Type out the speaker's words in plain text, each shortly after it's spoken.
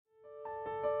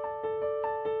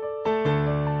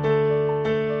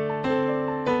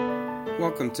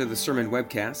Welcome to the sermon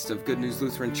webcast of Good News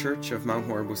Lutheran Church of Mount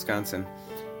Horeb, Wisconsin.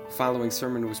 The following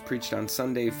sermon was preached on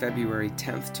Sunday, February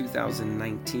 10th,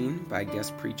 2019 by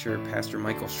guest preacher Pastor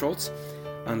Michael Schultz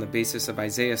on the basis of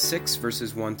Isaiah 6,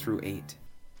 verses 1 through 8.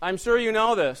 I'm sure you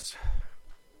know this.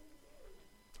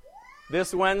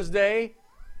 This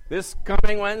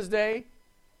coming Wednesday,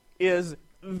 is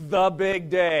the big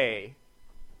day.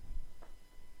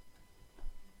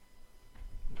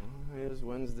 Is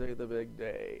Wednesday the big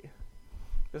day?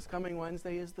 This coming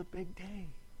Wednesday is the big day.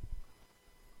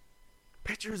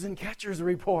 Pitchers and catchers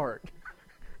report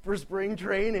for spring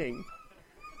training.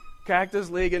 Cactus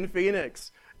League in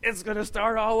Phoenix. It's going to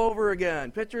start all over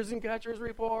again. Pitchers and catchers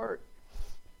report.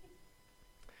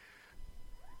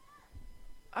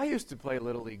 I used to play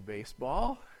Little League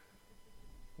Baseball.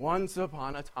 Once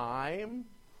upon a time.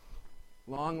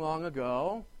 Long, long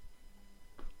ago.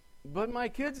 But my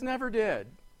kids never did.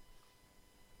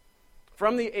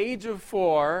 From the age of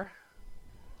 4,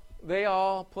 they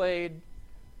all played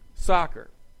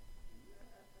soccer.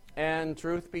 And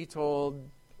truth be told,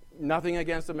 nothing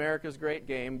against America's great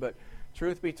game, but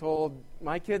truth be told,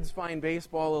 my kids find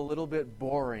baseball a little bit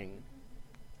boring.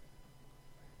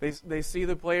 They see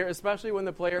the player, especially when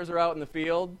the players are out in the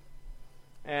field,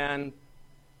 and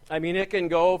I mean, it can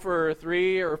go for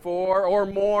 3 or 4 or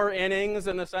more innings,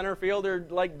 and the center fielder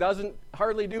doesn't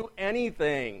hardly do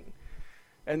anything.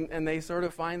 And they sort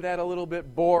of find that a little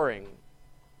bit boring,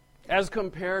 as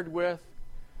compared with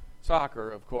soccer,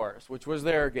 of course, which was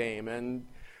their game. And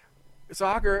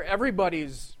soccer,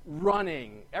 everybody's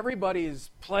running,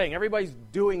 everybody's playing, everybody's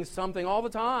doing something all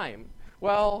the time.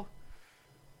 Well,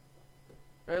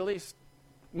 at least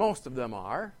most of them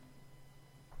are.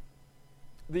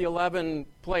 The 11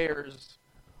 players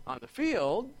on the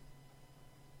field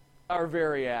are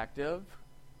very active,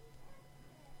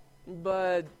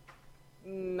 but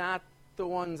not the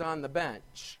ones on the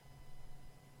bench.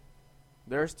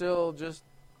 They're still just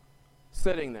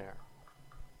sitting there.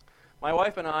 My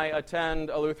wife and I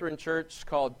attend a Lutheran church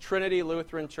called Trinity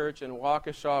Lutheran Church in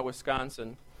Waukesha,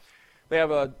 Wisconsin. They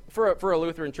have for a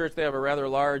Lutheran church, they have a rather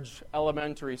large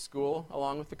elementary school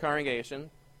along with the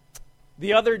congregation.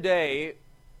 The other day,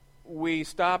 we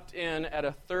stopped in at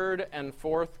a 3rd and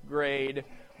 4th grade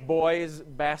boys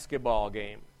basketball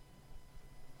game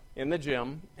in the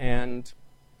gym, and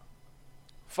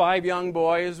 5 young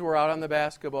boys were out on the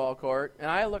basketball court,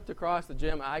 and I looked across the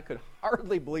gym, and I could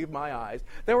hardly believe my eyes.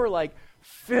 There were like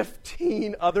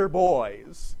 15 other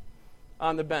boys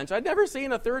on the bench. I'd never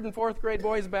seen a 3rd and 4th grade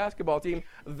boys basketball team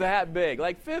that big,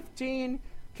 like 15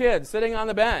 kids sitting on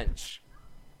the bench.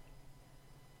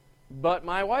 But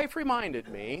my wife reminded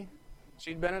me,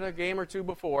 she'd been at a game or two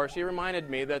before, she reminded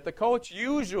me that the coach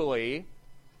usually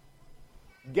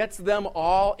gets them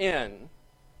all in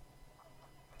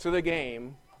to the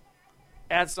game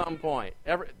at some point.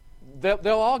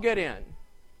 They'll all get in.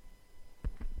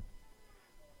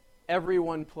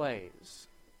 Everyone plays.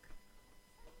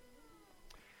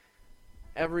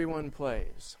 Everyone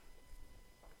plays.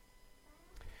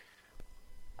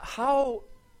 How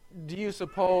do you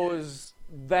suppose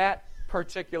that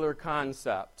particular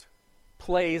concept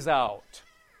plays out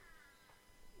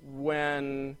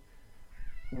when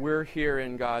we're here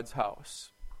in God's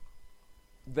house?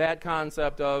 That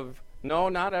concept of,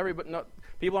 not everybody,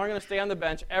 people aren't going to stay on the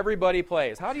bench, everybody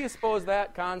plays. How do you suppose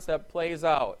that concept plays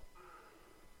out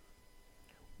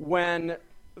when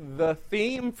the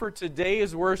theme for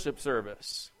today's worship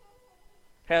service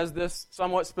has this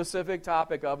somewhat specific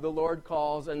topic of the Lord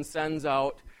calls and sends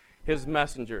out his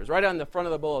messengers? Right on the front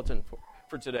of the bulletin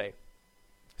for today.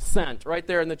 Sent, right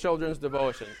there in the children's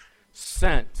devotion.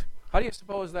 Sent. How do you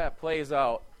suppose that plays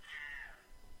out?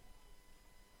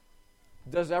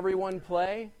 Does everyone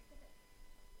play?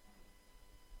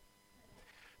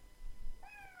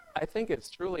 I think it's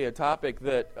truly a topic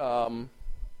that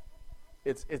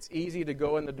it's easy to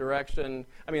go in the direction.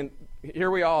 I mean,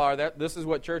 here we all are. This is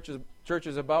what church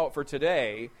is about for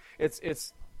today.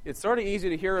 It's sort of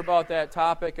easy to hear about that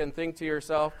topic and think to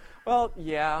yourself, well,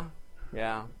 yeah,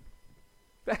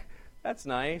 that's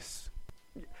nice.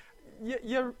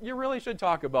 You really should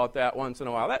talk about that once in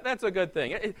a while. That's a good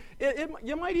thing.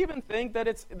 You might even think that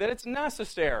it's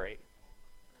necessary.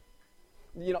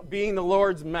 Being the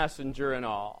Lord's messenger and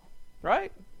all,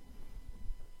 right?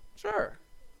 Sure.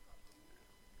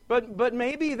 But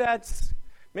maybe that's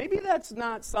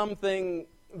not something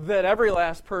that every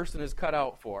last person is cut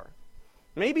out for.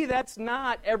 Maybe that's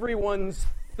not everyone's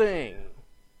thing.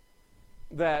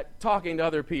 That talking to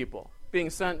other people, being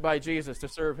sent by Jesus to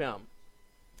serve him.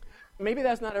 Maybe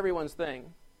that's not everyone's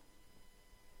thing.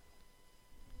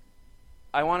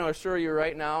 I want to assure you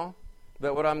right now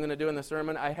that what I'm going to do in the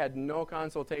sermon, I had no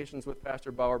consultations with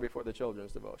Pastor Bauer before the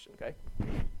children's devotion, okay?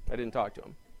 I didn't talk to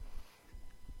him.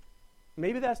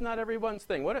 Maybe that's not everyone's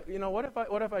thing. What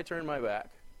if I turn my back?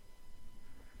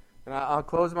 And I'll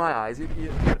close my eyes.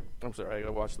 I'm sorry, I got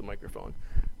to watch the microphone.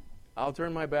 I'll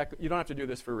turn my back. You don't have to do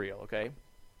this for real, okay?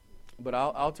 But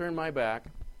I'll turn my back,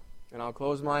 and I'll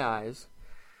close my eyes,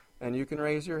 and you can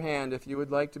raise your hand if you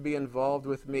would like to be involved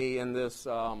with me in this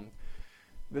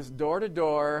this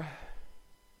door-to-door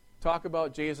talk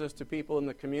about Jesus to people in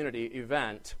the community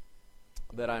event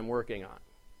that I'm working on.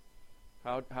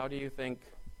 How do you think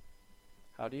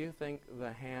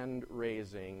the hand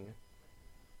raising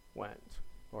went,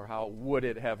 or how would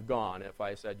it have gone if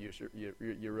I said you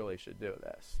really should do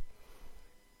this?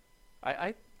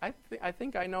 I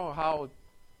think I know how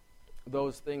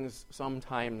those things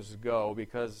sometimes go,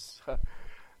 because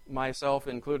myself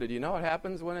included. You know what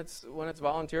happens when it's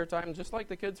volunteer time, just like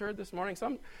the kids heard this morning?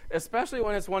 Especially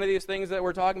when it's one of these things that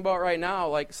we're talking about right now,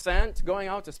 like sent, going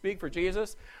out to speak for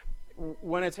Jesus.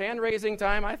 When it's hand-raising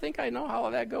time, I think I know how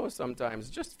that goes sometimes.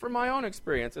 Just from my own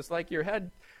experience, it's like your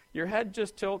head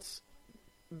just tilts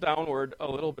downward a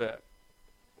little bit.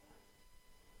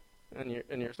 And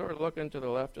you're sort of looking to the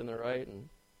left and the right and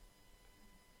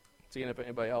seeing if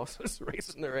anybody else is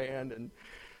raising their hand, and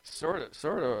sort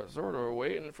of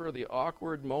waiting for the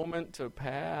awkward moment to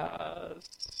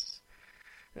pass.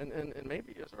 And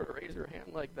maybe you sort of raise your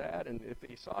hand like that, and if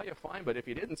he saw you, fine, but if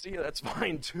he didn't see you, that's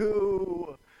fine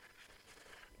too.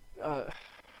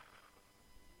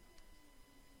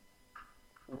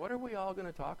 What are we all going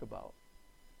to talk about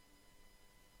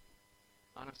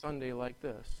on a Sunday like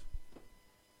this,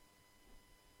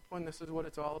 when this is what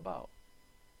it's all about?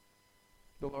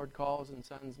 The Lord calls and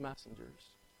sends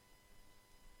messengers.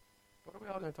 What are we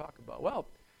all going to talk about? Well,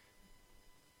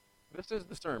 this is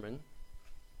the sermon,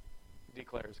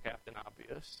 declares Captain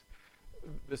Obvious.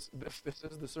 This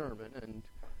is the sermon, and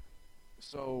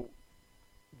so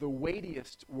the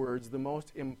weightiest words, the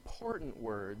most important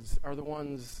words, are the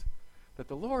ones that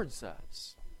the Lord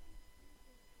says.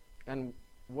 And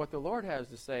what the Lord has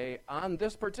to say on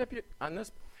this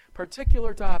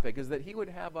particular topic is that he would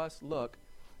have us look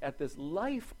at this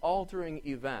life-altering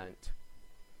event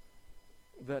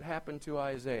that happened to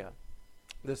Isaiah.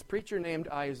 This preacher named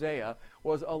Isaiah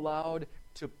was allowed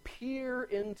to peer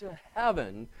into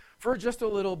heaven for just a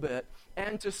little bit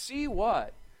and to see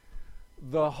what?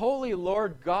 The holy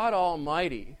Lord God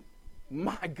Almighty,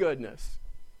 my goodness,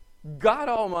 God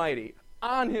Almighty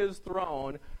on his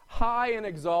throne, high and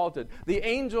exalted, the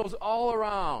angels all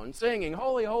around singing,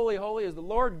 holy, holy, holy is the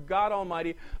Lord God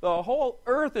Almighty. The whole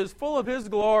earth is full of his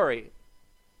glory.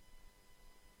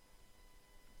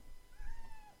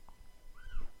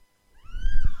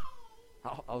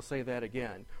 I'll say that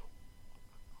again.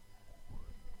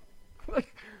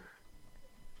 Like,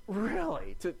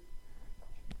 really?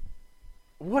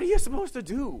 What are you supposed to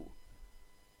do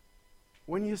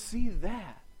when you see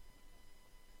that?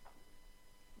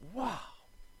 Wow.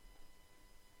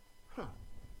 Huh.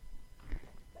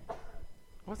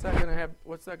 What's that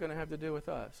going to have to do with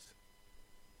us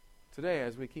today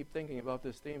as we keep thinking about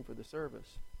this theme for the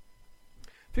service?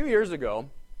 A few years ago,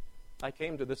 I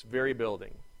came to this very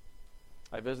building.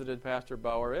 I visited Pastor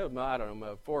Bauer, I don't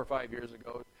know, 4 or 5 years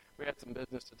ago. We had some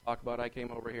business to talk about. I came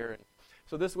over here. And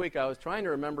so this week I was trying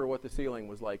to remember what the ceiling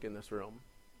was like in this room.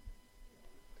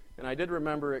 And I did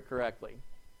remember it correctly.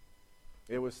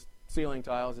 It was ceiling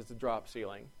tiles. It's a drop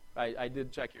ceiling. I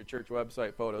did check your church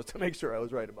website photos to make sure I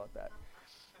was right about that.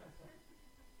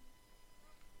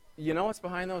 You know what's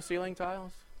behind those ceiling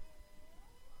tiles?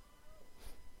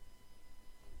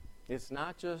 It's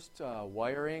not just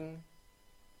wiring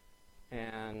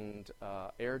and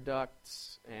air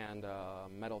ducts and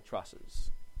metal trusses.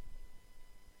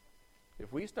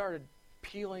 If we started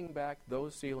peeling back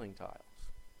those ceiling tiles,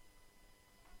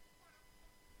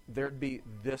 there'd be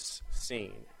this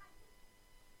scene.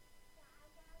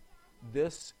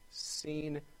 This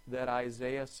scene that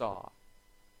Isaiah saw.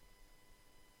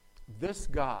 This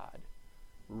God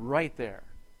right there.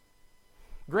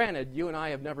 Granted, you and I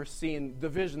have never seen the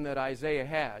vision that Isaiah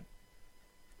had.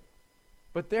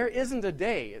 But there isn't a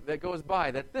day that goes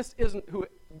by that this isn't who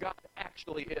God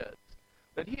actually is.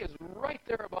 That he is right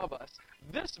there above us.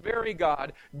 This very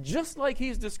God, just like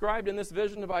he's described in this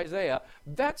vision of Isaiah,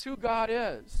 that's who God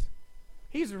is.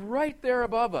 He's right there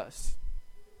above us.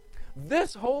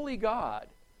 This holy God,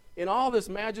 in all this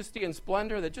majesty and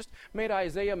splendor that just made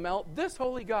Isaiah melt, this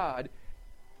holy God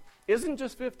isn't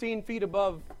just 15 feet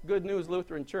above Good News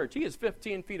Lutheran Church. He is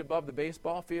 15 feet above the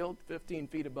baseball field, 15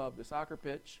 feet above the soccer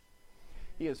pitch.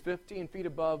 He is 15 feet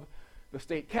above the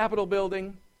state capitol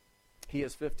building. He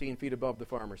is 15 feet above the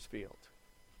farmer's field.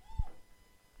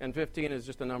 And 15 is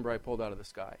just a number I pulled out of the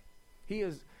sky.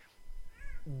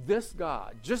 This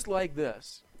God, just like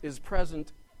this, is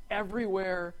present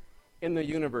everywhere in the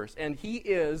universe. And he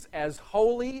is as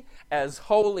holy, as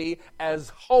holy, as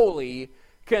holy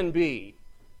can be.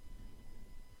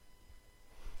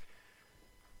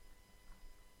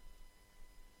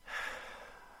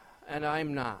 And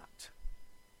I'm not.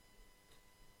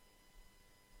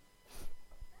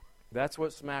 That's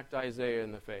what smacked Isaiah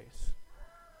in the face.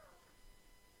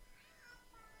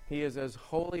 He is as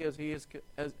holy as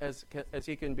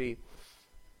he can be,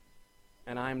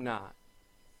 and I'm not.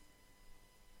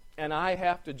 And I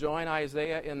have to join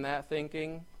Isaiah in that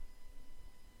thinking,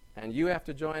 and you have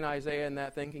to join Isaiah in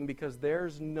that thinking, because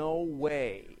there's no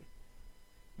way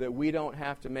that we don't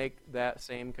have to make that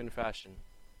same confession.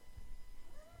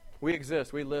 We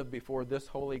exist, we live before this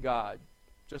holy God,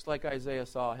 just like Isaiah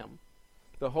saw him.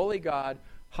 The holy God,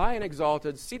 high and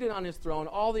exalted, seated on his throne,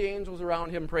 all the angels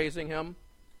around him praising him.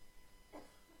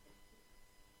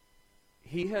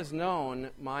 He has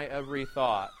known my every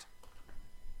thought.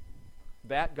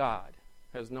 That God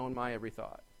has known my every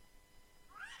thought.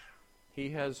 He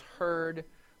has heard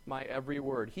my every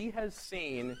word. He has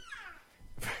seen,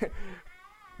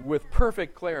 with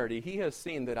perfect clarity, he has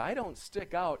seen that I don't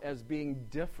stick out as being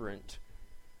different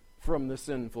from the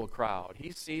sinful crowd.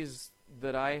 He sees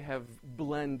that I have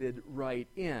blended right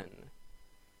in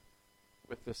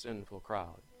with the sinful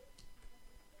crowd.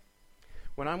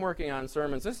 When I'm working on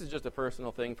sermons, this is just a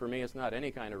personal thing for me. It's not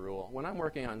any kind of rule. When I'm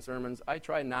working on sermons, I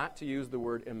try not to use the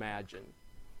word imagine,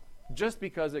 just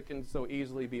because it can so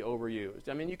easily be overused.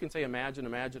 I mean, you can say imagine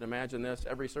this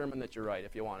every sermon that you write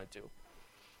if you wanted to.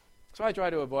 So I try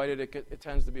to avoid it. It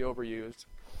tends to be overused.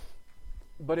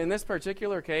 But in this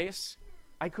particular case,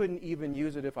 I couldn't even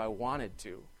use it if I wanted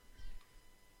to,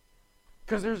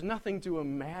 because there's nothing to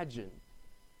imagine.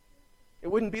 It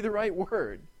wouldn't be the right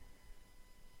word.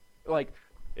 Like,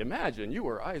 imagine you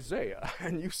were Isaiah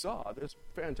and you saw this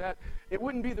fantastic. It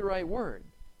wouldn't be the right word.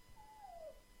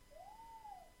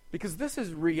 Because this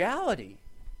is reality.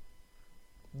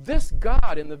 This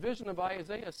God in the vision of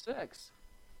Isaiah 6,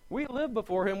 we live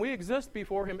before him, we exist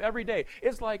before him every day.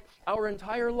 It's like our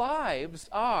entire lives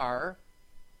are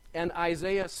an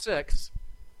Isaiah 6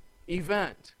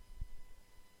 event.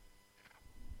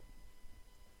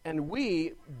 And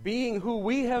we, being who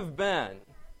we have been,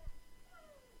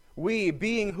 we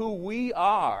being who we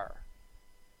are,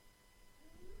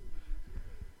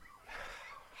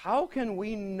 how can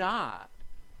we not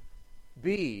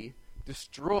be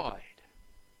destroyed?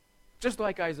 Just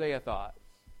like Isaiah thought.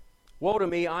 Woe to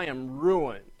me, I am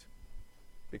ruined,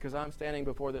 because I'm standing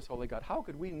before this holy God. How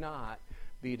could we not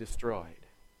be destroyed?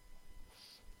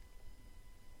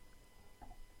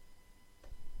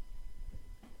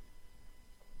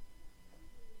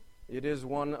 It is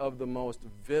one of the most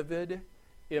vivid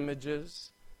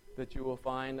images that you will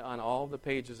find on all the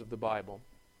pages of the Bible.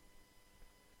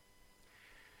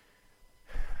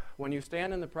 When you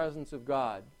stand in the presence of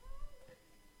God,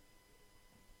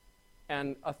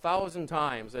 and 1,000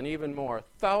 times, and even more,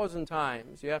 1,000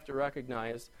 times, you have to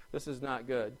recognize this is not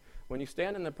good. When you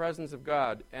stand in the presence of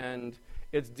God, and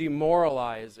it's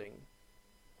demoralizing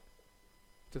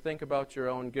to think about your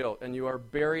own guilt, and you are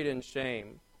buried in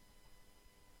shame,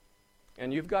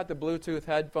 and you've got the Bluetooth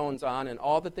headphones on, and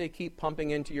all that they keep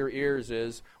pumping into your ears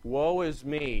is, woe is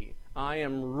me, I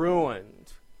am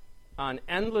ruined, on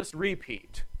endless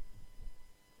repeat.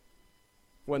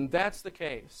 When that's the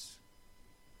case,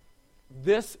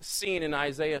 this scene in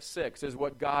Isaiah 6 is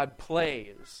what God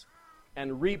plays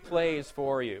and replays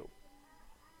for you.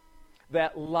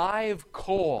 That live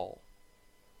coal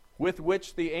with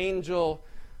which the angel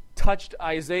touched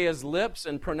Isaiah's lips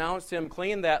and pronounced him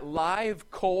clean, that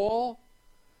live coal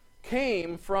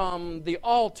came from the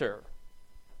altar,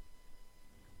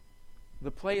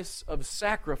 the place of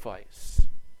sacrifice.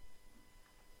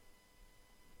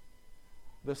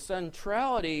 The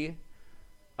centrality,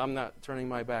 I'm not turning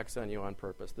my back on you on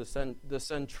purpose, the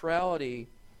centrality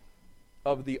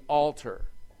of the altar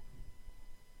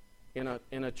in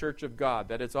a church of God,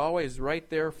 that it's always right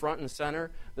there front and center,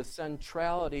 the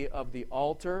centrality of the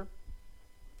altar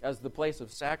as the place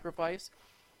of sacrifice,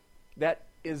 that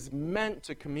is meant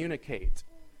to communicate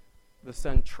the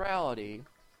centrality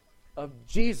of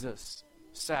Jesus'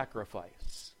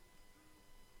 sacrifice,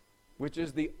 which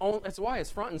is the only, that's why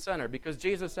it's front and center, because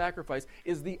Jesus' sacrifice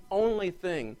is the only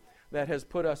thing that has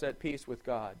put us at peace with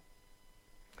God.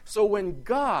 So when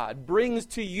God brings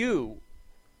to you,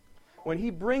 when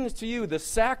he brings to you the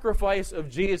sacrifice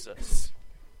of Jesus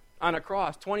on a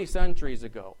cross 20 centuries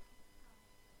ago,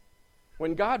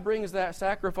 When God brings that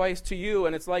sacrifice to you,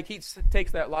 and it's like he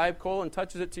takes that live coal and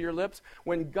touches it to your lips,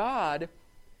 when God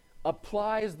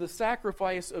applies the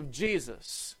sacrifice of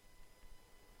Jesus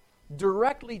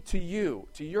directly to you,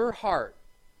 to your heart,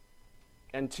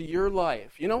 and to your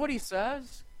life, you know what he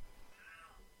says?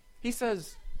 He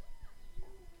says,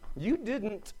 you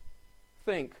didn't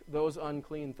think those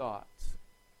unclean thoughts.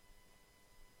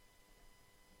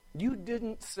 You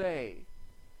didn't say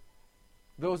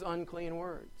those unclean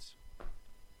words.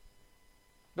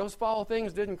 Those foul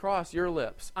things didn't cross your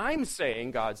lips. I'm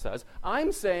saying, God says,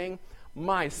 I'm saying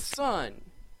my Son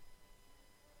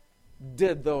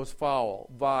did those foul,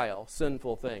 vile,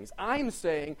 sinful things. I'm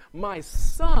saying my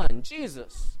Son,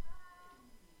 Jesus,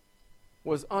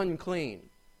 was unclean.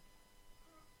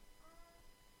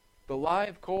 The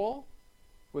live coal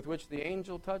with which the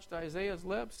angel touched Isaiah's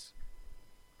lips,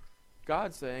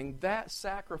 God saying that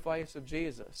sacrifice of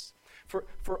Jesus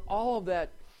for all of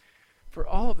that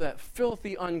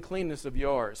filthy uncleanness of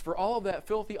yours, for all of that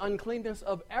filthy uncleanness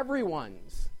of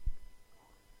everyone's,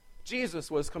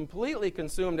 Jesus was completely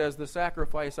consumed as the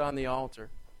sacrifice on the altar,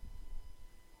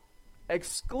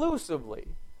 exclusively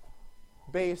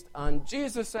based on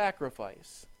Jesus'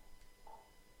 sacrifice.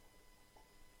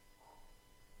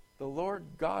 The Lord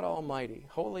God Almighty,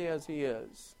 holy as he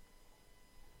is,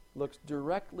 looks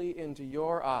directly into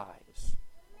your eyes,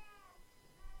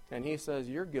 and he says,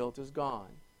 your guilt is gone.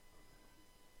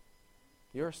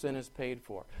 Your sin is paid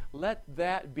for. Let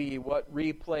that be what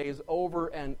replays over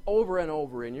and over and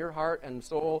over in your heart and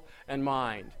soul and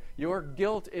mind. Your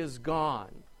guilt is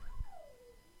gone.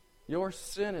 Your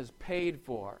sin is paid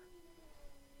for.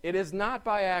 It is not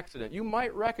by accident. You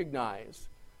might recognize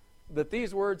that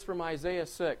these words from Isaiah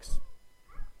 6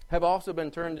 have also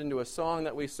been turned into a song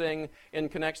that we sing in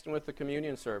connection with the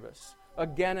communion service.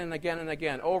 Again and again and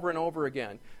again, over and over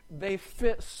again. They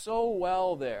fit so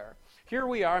well there. Here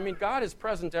we are. I mean, God is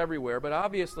present everywhere, but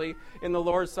obviously in the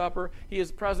Lord's Supper, he is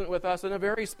present with us in a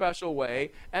very special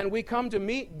way. And we come to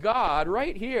meet God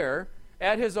right here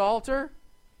at his altar,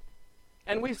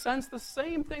 and we sense the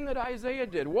same thing that Isaiah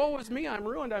did. Woe is me, I'm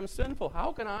ruined, I'm sinful.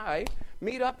 How can I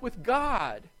meet up with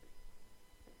God?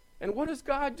 And what does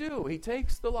God do? He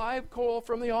takes the live coal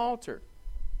from the altar,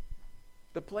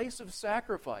 the place of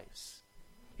sacrifice.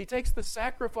 He takes the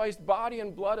sacrificed body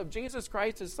and blood of Jesus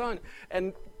Christ, his Son,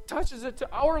 and touches it to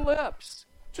our lips,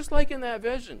 just like in that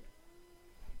vision,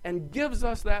 and gives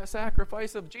us that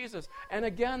sacrifice of Jesus. And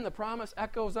again, the promise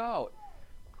echoes out.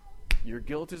 Your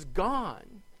guilt is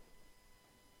gone.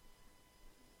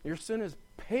 Your sin is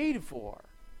paid for.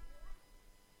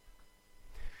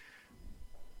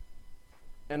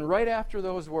 And right after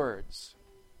those words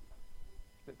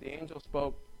that the angel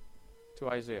spoke to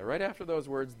Isaiah, right after those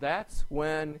words, that's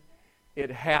when it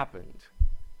happened.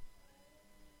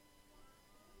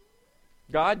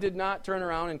 God did not turn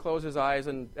around and close his eyes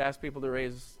and ask people to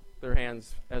raise their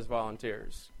hands as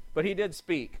volunteers. But he did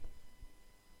speak.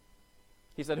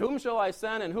 He said, whom shall I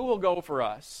send and who will go for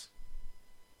us?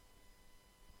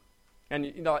 And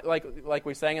you know, like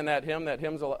we sang in that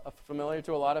hymn's familiar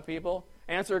to a lot of people.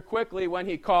 Answer quickly when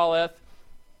he calleth.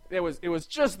 It was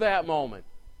just that moment.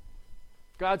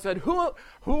 God said,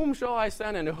 whom shall I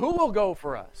send and who will go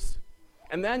for us?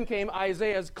 And then came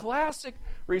Isaiah's classic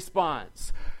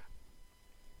response.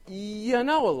 You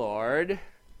know, Lord,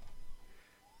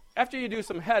 after you do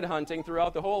some headhunting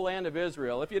throughout the whole land of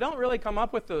Israel, if you don't really come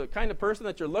up with the kind of person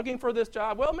that you're looking for this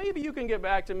job, well, maybe you can get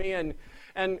back to me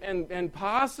and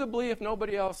possibly, if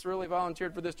nobody else really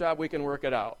volunteered for this job, we can work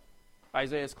it out.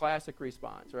 Isaiah's classic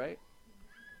response, right?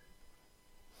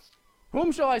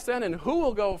 Whom shall I send and who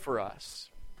will go for us?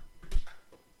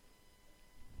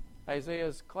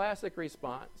 Isaiah's classic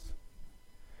response.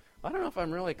 I don't know if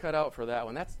I'm really cut out for that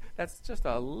one. That's just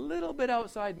a little bit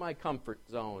outside my comfort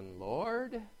zone,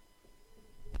 Lord.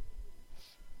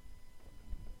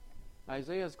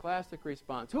 Isaiah's classic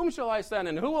response. Whom shall I send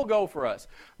and who will go for us?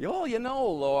 Oh, you know,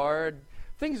 Lord,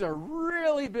 things are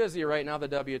really busy right now. The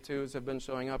W-2s have been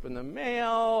showing up in the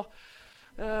mail.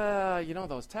 You know,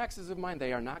 those taxes of mine,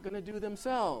 they are not going to do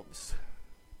themselves.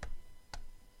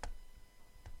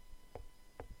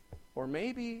 Or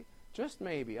maybe, just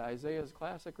maybe, Isaiah's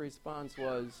classic response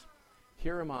was,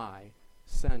 here am I,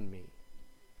 send me.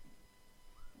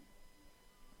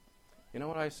 You know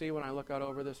what I see when I look out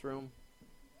over this room?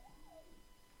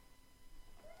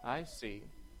 I see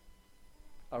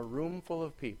a room full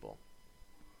of people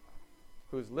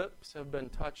whose lips have been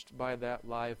touched by that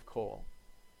live coal.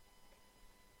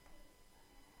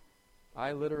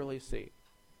 I literally see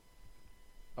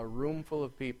a room full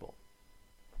of people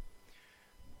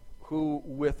who,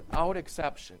 without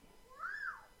exception,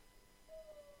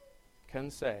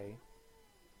 can say,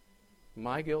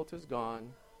 My guilt is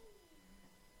gone.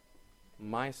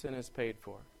 My sin is paid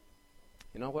for.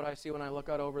 You know what I see when I look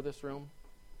out over this room?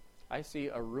 I see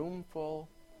a room full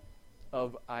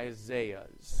of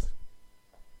Isaiahs.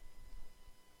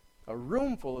 A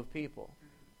room full of people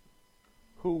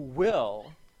who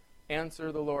will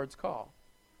answer the Lord's call.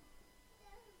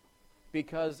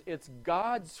 Because it's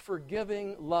God's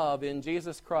forgiving love in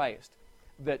Jesus Christ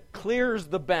that clears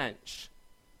the bench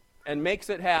and makes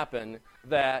it happen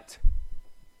that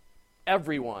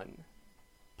everyone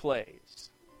plays.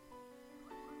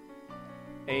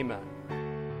 Amen.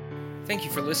 Thank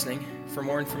you for listening. For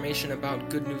more information about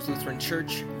Good News Lutheran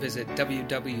Church, visit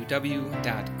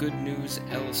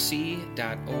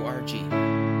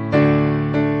www.goodnewslc.org.